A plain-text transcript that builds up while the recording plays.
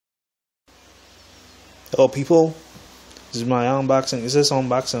Hello people, this is my unboxing. It says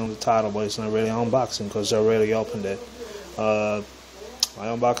unboxing on the title, but it's not really unboxing because I already opened it. My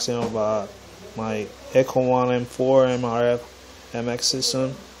unboxing of my Echo-1 M4 mrf-mx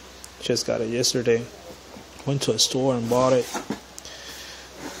system. Just got it yesterday. Went to a store and bought it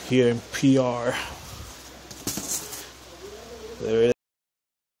here in PR. There it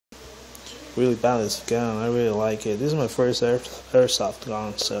is. Really balanced gun. I really like it. This is my first airsoft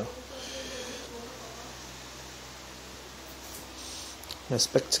gun, so I'm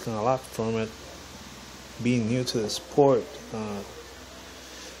expecting a lot from it. Being new to the sport,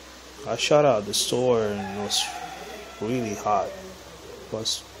 I shot out the store and it was really hot.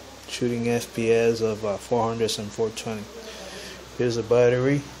 Was shooting FPS of 400s and 420. Here's a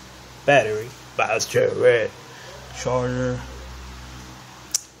battery, red charger.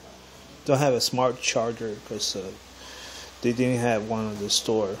 Don't have a smart charger because they didn't have one at the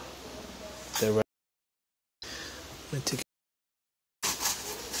store. Let me take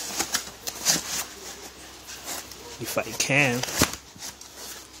if I can.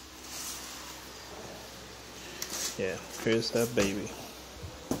 Yeah, here's that baby.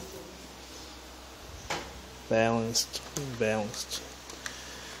 Balanced.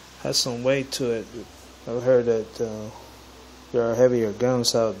 Has some weight to it. I've heard that there are heavier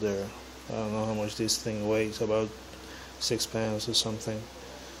guns out there. I don't know how much this thing weighs, about 6 pounds or something.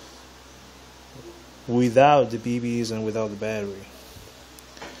 Without the BBs and without the battery.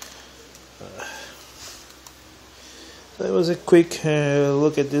 So it was a quick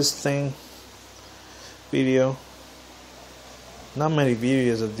look at this thing video. Not many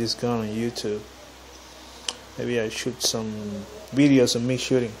videos of this gun on YouTube. Maybe I shoot some videos of me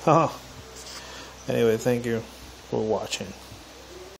shooting. Anyway, thank you for watching.